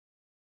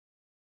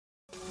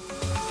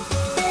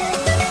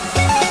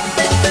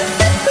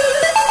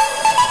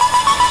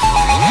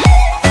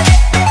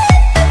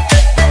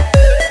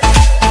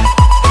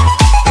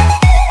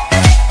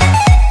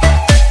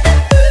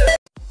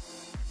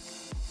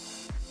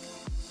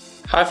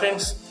Hi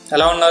friends,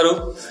 ఎలా ఉన్నారు?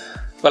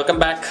 Welcome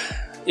back.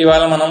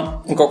 ఇవాళ మనం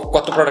ఇంకొక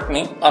కొత్త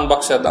ప్రోడక్ట్ని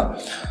అన్బాక్స్ చేద్దాం.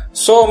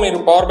 సో మీరు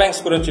పవర్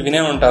బ్యాంక్స్ గురించి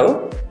వినే ఉంటారు.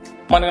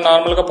 మనకి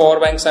నార్మల్గా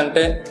పవర్ బ్యాంక్స్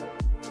అంటే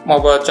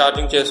మొబైల్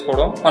ఛార్జింగ్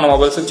చేసుకోవడం, మన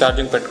మొబైల్స్కి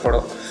ఛార్జింగ్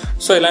పెట్టుకోవడం.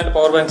 సో ఇలాంటి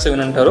పవర్ బ్యాంక్స్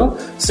విని ఉంటారు.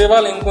 సో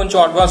ఇవాళ ఇంకొంచెం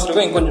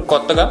అడ్వాన్స్డ్గా ఇంకొంచెం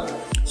కొత్తగా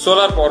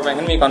సోలార్ పవర్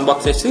బ్యాంక్ని మీకు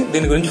అన్బాక్స్ చేసి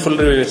దీని గురించి ఫుల్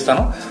రివ్యూ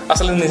ఇస్తాను.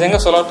 అసలు ఇది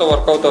నిజంగా సోలార్తో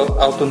వర్క్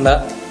అవుతుందా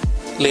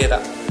లేదా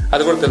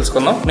అది కూడా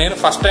తెలుసుకుందాం. నేను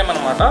ఫస్ట్ టైం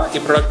అనమాట ఈ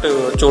ప్రోడక్ట్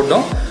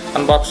చూడడం,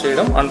 అన్బాక్స్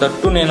చేయడం. అండ్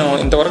దట్టు నేను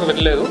ఇంతవరకు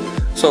వెళ్ళలేదు.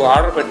 సో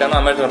ఆర్డర్ పెట్టాను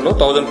అమెజాన్లో,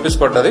 1000 రూపీస్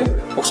పడ్డది.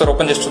 ఒకసారి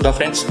ఓపెన్ చేసి చూద్దాం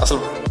ఫ్రెండ్స్, అసలు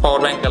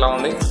పవర్ బ్యాంక్ ఎలా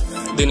ఉంది,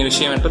 దీని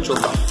విషయం ఏంటో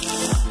చూద్దాం.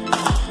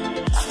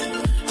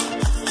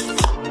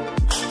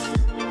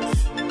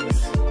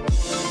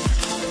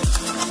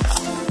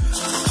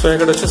 సో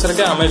ఇక్కడ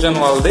వచ్చేసరికి అమెజాన్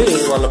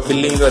వాళ్ళ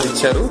బిల్లింగ్ అది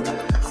ఇచ్చారు.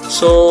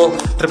 సో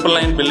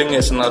 999 బిల్లింగ్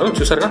వేస్తున్నారు.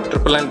 చూసారుగా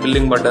 999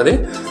 బిల్లింగ్ పడ్డది.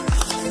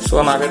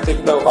 సో నాకైతే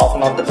ఇక్కడ ఒక హాఫ్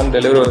అన్ అవర్ క్రితం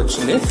డెలివరీ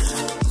వచ్చింది.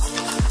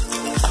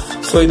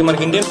 సో ఇది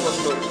మనకి ఇండియన్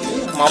పోస్ట్లో వచ్చింది.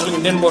 మామూలుగా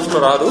ఇండియన్ పోస్ట్లో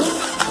రాదు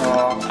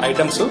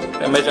ఐటమ్స్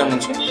అమెజాన్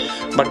నుంచి,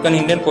 బట్ కానీ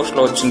ఇండియన్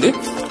పోస్ట్లో వచ్చింది.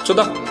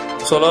 చూద్దాం.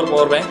 Solar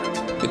power bank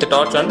with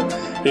torch and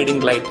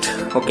reading light.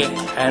 Okay,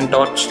 hand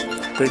torch,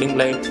 reading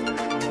light,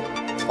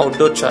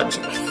 outdoor charge,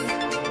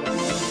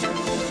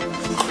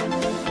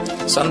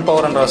 sun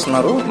power అని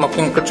రాస్తున్నారు.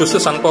 మొత్తం ఇక్కడ చూస్తే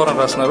సన్ పవర్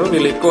అని రాస్తున్నారు.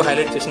 వీళ్ళు ఎక్కువ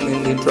హైలైట్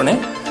చేసింది దీంట్లోనే.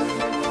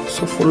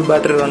 So full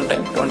battery run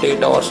time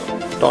 28 hours.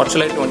 Torch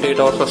light 28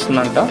 hours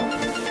వస్తుందంట.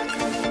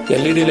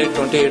 ఎల్ఈడి లైట్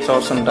 28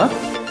 అవర్స్ అంట.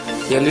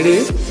 ఎల్ఈడి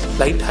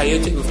లైట్ హై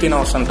వచ్చి 15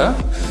 అవర్స్ అంట.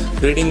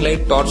 Reading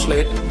light, torch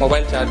light,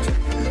 mobile charge.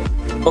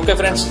 Okay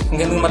friends,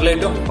 ఇంకెందుకు మరి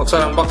లైట్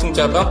ఒకసారి అన్బాక్సింగ్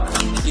చేద్దాం.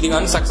 ఇది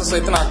కానీ సక్సెస్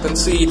అయితే నాకు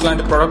తెలిసి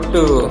ఇట్లాంటి ప్రోడక్ట్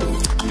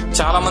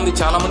చాలా మంది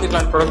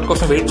ఇట్లాంటి ప్రోడక్ట్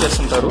కోసం వెయిట్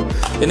చేస్తుంటారు.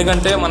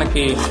 ఎందుకంటే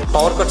మనకి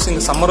పవర్ కట్స్,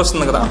 ఇంకా సమ్మర్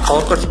వస్తుంది కదా,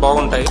 పవర్ కట్స్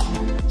బాగుంటాయి.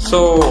 సో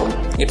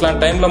ఇట్లాంటి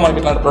టైంలో మనకి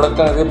ఇట్లాంటి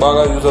ప్రోడక్ట్ అనేది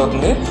బాగా యూజ్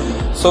అవుతుంది.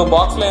 సో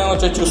బాక్స్లో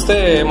ఏమొచ్చో చూస్తే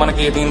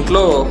మనకి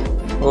దీంట్లో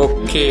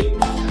ఓకే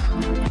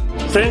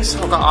ఫ్రెండ్స్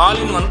ఒక ఆల్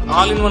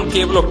ఇన్ వన్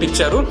కేబుల్ ఒకటి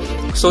ఇచ్చారు.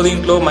 సో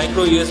దీంట్లో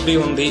మైక్రో యూఎస్బి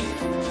ఉంది.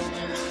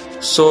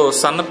 సో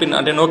సన్న పిన్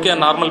అంటే నోకియా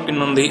నార్మల్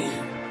పిన్ ఉంది.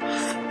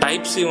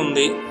 టైప్ సి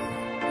ఉంది.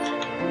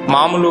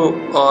 మామూలు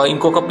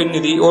ఇంకొక పిన్,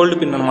 ఇది ఓల్డ్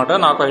పిన్ అనమాట,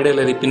 నాకు ఐడియా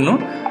లేదు ఈ పిన్ను.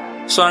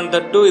 సో అండ్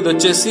దట్టు ఇది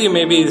వచ్చేసి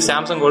మేబీ ఇది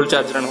శాంసంగ్ ఓల్డ్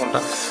ఛార్జర్ అనుకుంటా.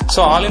 So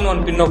all in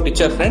one pin ఒకటి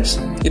ఇచ్చారు ఫ్రెండ్స్.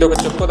 ఇది ఒక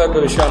చెప్పుకోదగ్గ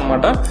విషయం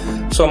అనమాట.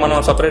 సో మనం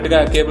సపరేట్గా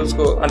కేబుల్స్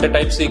అంటే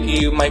టైప్ సికి,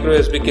 మైక్రో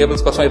యూఎస్బి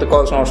కేబుల్స్ కోసం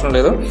ఎత్తుకోవాల్సిన అవసరం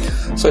లేదు.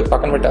 సో ఇది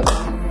పక్కన పెట్టాలి.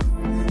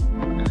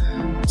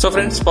 సో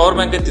ఫ్రెండ్స్, పవర్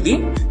బ్యాంక్ అయితే ఇది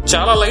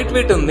చాలా లైట్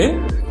వెయిట్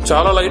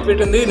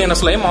ఉంది. నేను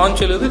అసలు ఏం ఆన్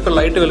చేయలేదు, ఇక్కడ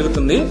లైట్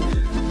వెలుగుతుంది.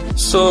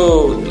 సో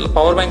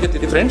పవర్ బ్యాంక్ అయితే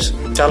ఇది ఫ్రెండ్స్,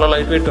 చాలా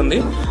లైట్ వెయిట్ ఉంది,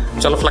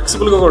 చాలా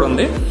ఫ్లెక్సిబుల్గా కూడా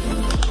ఉంది.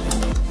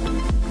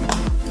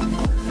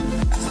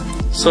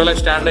 సో ఇలా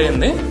స్టాండ్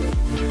అయ్యింది.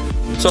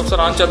 సో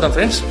ఒకసారి ఆన్ చేద్దాం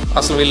ఫ్రెండ్స్,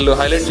 అసలు వీళ్ళు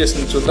హైలైట్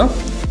చేసింది చూద్దాం.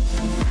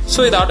 సో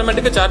ఇది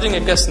ఆటోమేటిక్గా ఛార్జింగ్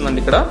ఎక్కేస్తుందండి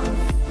ఇక్కడ.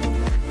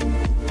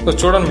 సో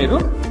చూడండి మీరు,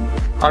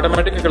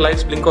 ఆటోమేటిక్గా ఇక్కడ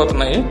లైట్స్ బ్లింక్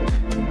అవుతున్నాయి,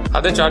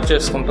 అదే ఛార్జ్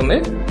చేసుకుంటుంది.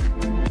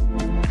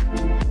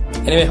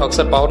 ఎనీవే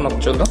ఒకసారి పవర్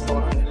నొక్కి చూద్దాం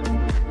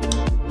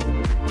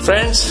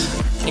ఫ్రెండ్స్.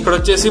 ఇక్కడ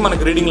వచ్చేసి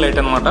మనకి రీడింగ్ లైట్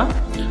అనమాట.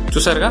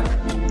 చూసారుగా,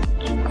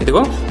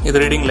 ఇదిగో ఇది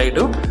రీడింగ్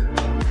లైటు.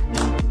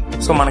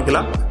 సో మనకి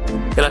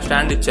ఇలా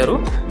స్టాండ్ ఇచ్చారు,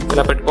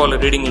 ఇలా పెట్టుకోవాలి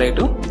రీడింగ్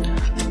లైటు.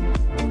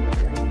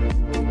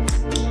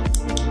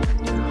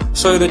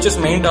 సో ఇది వచ్చేసి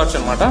మెయిన్ టార్చ్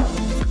అనమాట.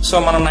 సో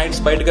మనం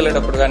నైట్స్ బయటకు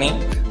వెళ్ళేటప్పుడు కానీ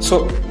సో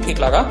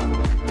ఇట్లాగా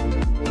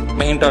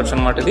మెయిన్ టార్చ్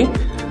అనమాట ఇది.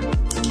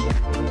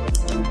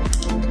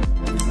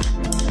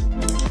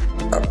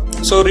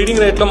 సో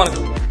రీడింగ్ లైట్లో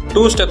మనకు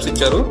 2 స్టెప్స్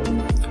ఇచ్చారు.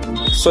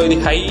 సో ఇది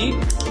హై,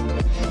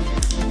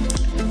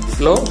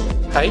 లో,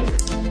 high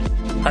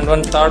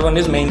and third one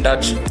is main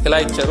torch. ఇలా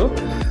ఇచ్చారు.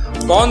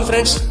 బాగుంది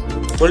ఫ్రెండ్స్,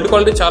 బిల్డ్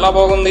క్వాలిటీ చాలా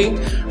బాగుంది.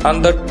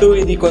 అండ్ దట్టు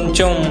ఇది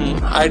కొంచెం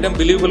ఐటమ్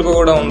బిలీవబుల్గా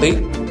కూడా ఉంది.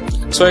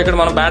 సో ఇక్కడ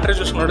మనం బ్యాటరీ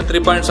చూసుకున్నట్టు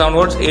 3.7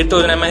 volts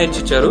 8000 mAh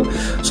ఇచ్చారు.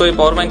 సో ఈ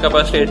power bank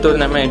capacity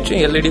 8000 mAh.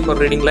 LED for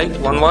reading light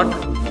 1 watt.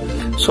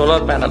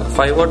 Solar panel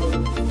 5 watt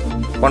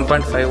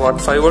 1.5 watt,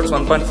 5 watts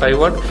 1.5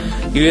 watt.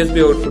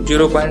 USB output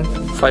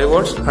 0.5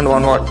 watts and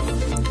 1 watt.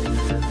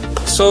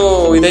 So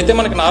ఇదైతే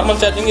మనకి నార్మల్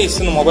ఛార్జింగ్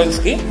ఇస్తుంది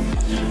మొబైల్స్కి.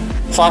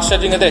 ఫాస్ట్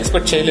ఛార్జింగ్ అయితే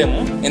ఎక్స్పెక్ట్ చేయలేము,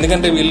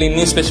 ఎందుకంటే వీళ్ళు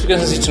ఇన్ని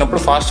స్పెసిఫికేషన్స్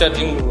ఇచ్చినప్పుడు ఫాస్ట్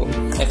ఛార్జింగ్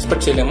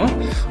ఎక్స్పెక్ట్ చేయలేము.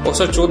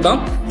 ఒకసారి చూద్దాం.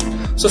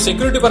 సో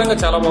సెక్యూరిటీ పరంగా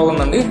చాలా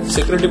బాగుందండి.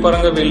 సెక్యూరిటీ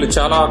పరంగా వీళ్ళు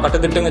చాలా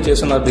కట్టుదిట్టంగా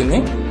చేస్తున్నారు దీన్ని.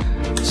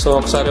 సో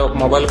ఒకసారి ఒక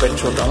మొబైల్ పెట్టి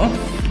చూద్దాము,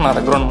 నా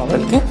దగ్గర ఉన్న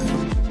మొబైల్కి.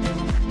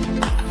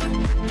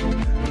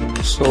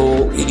 సో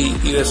ఇది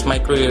US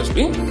micro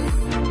USB.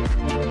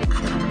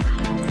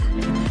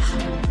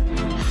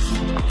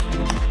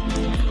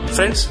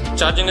 Friends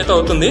charging అయితే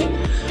అవుతుంది.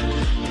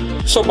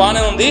 సో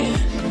బాగానే ఉంది.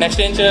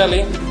 నెక్స్ట్ ఏం చేయాలి,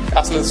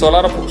 అసలు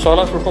సోలార్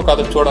ప్రూఫ్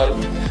కాదు చూడాలి.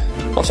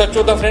 ఒకసారి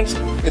చూద్దాం ఫ్రెండ్స్,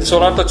 ఇది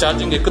సోలార్తో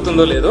ఛార్జింగ్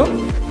ఎక్కుతుందో లేదో.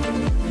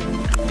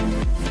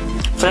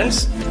 ఫ్రెండ్స్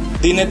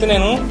దీనైతే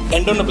నేను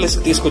ఎండ్ ఉన్న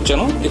ప్లేస్కి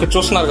తీసుకొచ్చాను. ఇక్కడ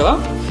చూస్తున్నారు కదా,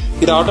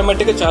 ఇది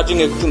ఆటోమేటిక్గా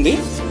ఛార్జింగ్ ఎక్కుతుంది.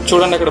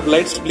 చూడండి అక్కడ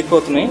లైట్స్ బ్లిక్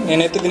అవుతున్నాయి.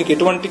 నేనైతే దీనికి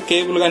ఎటువంటి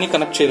కేబుల్ కానీ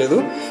కనెక్ట్ చేయలేదు.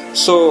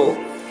 సో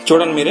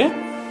చూడండి మీరే,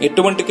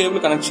 ఎటువంటి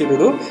కేబుల్ కనెక్ట్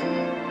చేయలేదు,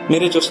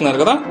 మీరే చూస్తున్నారు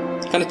కదా.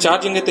 కానీ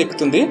ఛార్జింగ్ అయితే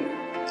ఎక్కుతుంది.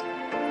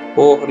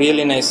 ఓ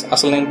రియల్లీ నైస్.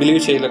 అసలు నేను బిలీవ్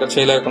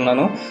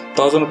చేయలేకున్నాను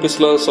 1000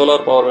 రూపీస్లో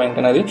సోలార్ పవర్ బ్యాంక్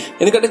అనేది.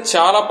 ఎందుకంటే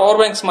చాలా పవర్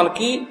బ్యాంక్స్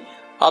మనకి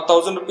ఆ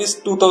 1000 రూపీస్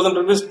 2000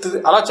 రూపీస్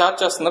అలా ఛార్జ్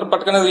చేస్తున్నారు.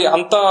 బట్ కానీ అది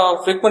అంత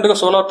ఫ్రీక్వెంట్ గా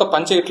సోలార్ తో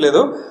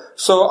పనిచేయట్లేదు.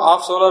 సో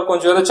ఆఫ్ సోలార్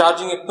కొంచెం ఏదో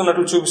ఛార్జింగ్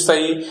ఎక్కుతున్నట్లు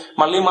చూపిస్తాయి.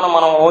 మళ్ళీ మనం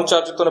ఓన్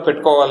ఛార్జర్ తోనే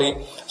పెట్టుకోవాలి.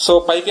 సో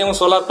పైకేమో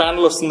సోలార్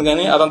ప్యానల్ వస్తుంది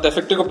కానీ అదంత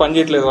ఎఫెక్టివ్ గా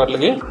పనిచేయట్లేదు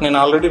వాటికి. నేను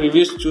ఆల్రెడీ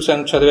రివ్యూస్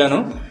చూశాను, చదివాను.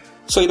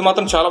 సో ఇది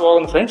మాత్రం చాలా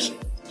బాగుంది ఫ్రెండ్స్.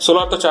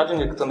 సోలార్ తో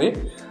ఛార్జింగ్ ఎక్కుతుంది.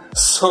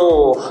 సో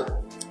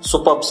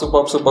సూపర్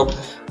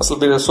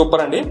అసలు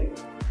సూపర్ అండి.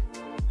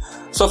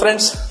 సో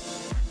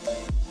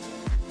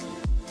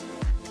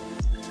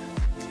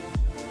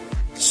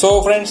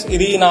ఫ్రెండ్స్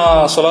ఇది నా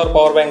సోలార్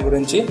పవర్ బ్యాంక్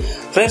గురించి.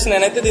 ఫ్రెండ్స్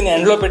నేనైతే దీన్ని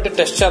ఎండ్లో పెట్టి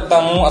టెస్ట్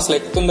చేద్దాము అసలు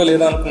ఎక్కుతుందో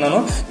లేదో అనుకున్నాను.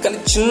 కానీ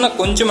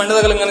కొంచెం ఎండ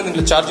తగలంగానే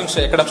దీంట్లో ఛార్జింగ్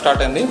ఎక్కడం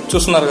స్టార్ట్ అయింది.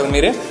 చూస్తున్నారు కదా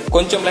మీరే,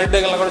 కొంచెం లైట్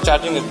తగలగా కూడా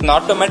ఛార్జింగ్ ఎక్కుతుంది.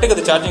 ఆటోమేటిక్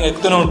అది ఛార్జింగ్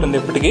ఎక్కుతూనే ఉంటుంది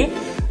ఎప్పటికీ.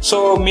 సో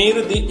మీరు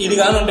ఇది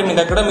కానీ ఉంటే మీ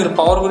దగ్గర మీరు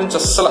పవర్ గురించి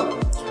అస్సలు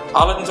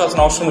ఆలోచించాల్సిన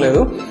అవసరం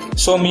లేదు.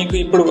 సో మీకు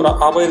ఇప్పుడు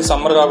రాబోయేది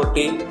సమ్మర్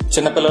కాబట్టి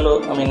చిన్నపిల్లలు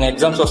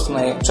ఎగ్జామ్స్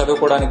వస్తున్నాయి,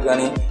 చదువుకోవడానికి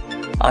కానీ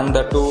అండ్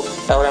దట్టు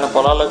ఎవరైనా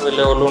పొలాలకు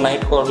వెళ్లే వాళ్ళు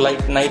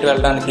నైట్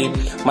వెళ్ళడానికి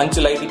మంచి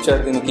లైట్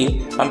ఇచ్చాడు దీనికి.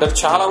 అందరు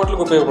చాలా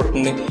వాటికి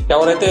ఉపయోగపడుతుంది.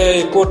 ఎవరైతే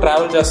ఎక్కువ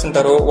ట్రావెల్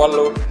చేస్తుంటారో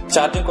వాళ్ళు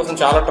ఛార్జింగ్ కోసం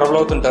చాలా ట్రబుల్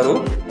అవుతుంటారు.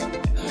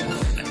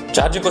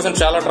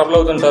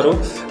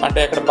 అంటే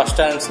అక్కడ బస్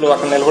స్టాండ్స్ లో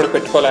అక్కడ నిలబడి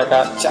పెట్టుకోలేక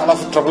చాలా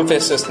ట్రబుల్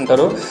ఫేస్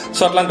చేస్తుంటారు.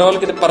 సో అట్లాంటి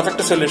వాళ్ళకి ఇది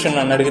పర్ఫెక్ట్ సొల్యూషన్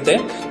నన్ను అడిగితే.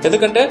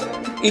 ఎందుకంటే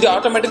ఇది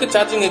ఆటోమేటిక్ గా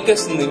ఛార్జింగ్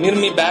ఎక్కేస్తుంది. మీరు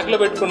మీ బ్యాగ్ లో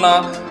పెట్టుకున్న,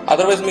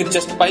 అదర్వైజ్ మీరు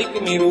జస్ట్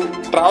పైకి మీరు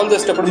ట్రావెల్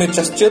చేసేటప్పుడు మీరు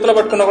జస్ట్ చేతిలో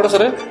పట్టుకున్నా కూడా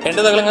సరే ఎండ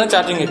తగలంగానే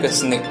ఛార్జింగ్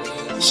ఎక్కేస్తుంది.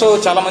 సో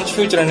చాలా మంచి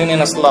ఫీచర్ అండి.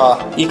 నేను అసలు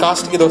ఈ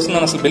కాస్ట్ కి ఇది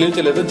వస్తుందని అసలు బిలీవ్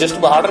చేయలేదు. జస్ట్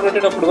ఆర్డర్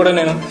పెట్టేటప్పుడు కూడా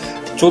నేను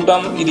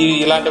చూద్దాం ఇది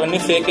ఇలాంటివన్నీ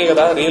ఫేకే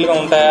కదా, రియల్ గా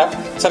ఉంటాయా,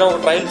 సరే ఒక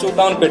ట్రయల్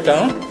చూద్దామని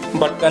పెట్టాను.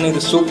 బట్ కానీ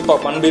ఇది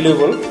super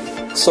unbelievable.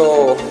 So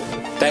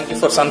thank you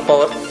for sun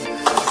power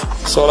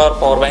solar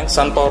power bank,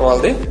 sun power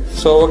వాళ్ళది.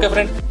 సో ఓకే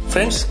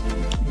ఫ్రెండ్స్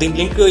దీని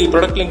లింక్, ఈ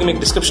ప్రొడక్ట్ లింక్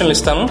మీకు డిస్క్రిప్షన్లో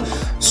ఇస్తాను.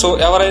 సో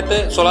ఎవరైతే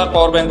సోలార్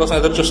పవర్ బ్యాంక్ కోసం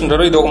ఎదురు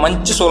చూస్తుంటారో ఇది ఒక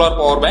మంచి సోలార్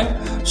పవర్ బ్యాంక్.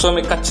 సో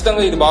మీకు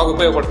ఖచ్చితంగా ఇది బాగా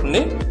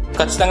ఉపయోగపడుతుంది.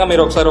 ఖచ్చితంగా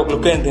మీరు ఒకసారి ఒక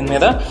లుక్ అయ్యింది దీని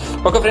మీద.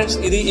 ఓకే ఫ్రెండ్స్,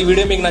 ఈ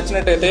వీడియో మీకు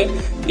నచ్చినట్టయితే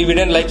ఈ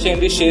వీడియోని లైక్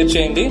చేయండి, షేర్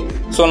చేయండి.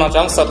 సో నా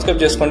ఛానల్ సబ్స్క్రైబ్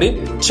చేసుకోండి.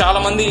 చాలా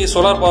మంది ఈ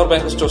సోలార్ పవర్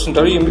బ్యాంక్స్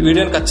చూస్తుంటారు. ఈ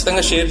వీడియోని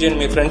ఖచ్చితంగా షేర్ చేయండి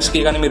మీ ఫ్రెండ్స్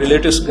కి కానీ మీ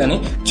రిలేటివ్స్ కానీ.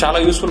 చాలా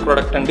యూస్ఫుల్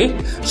ప్రోడక్ట్ అండి.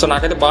 సో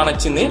నాకైతే బాగా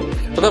నచ్చింది.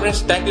 Okay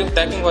friends, thank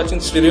you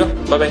watching this video.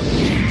 By.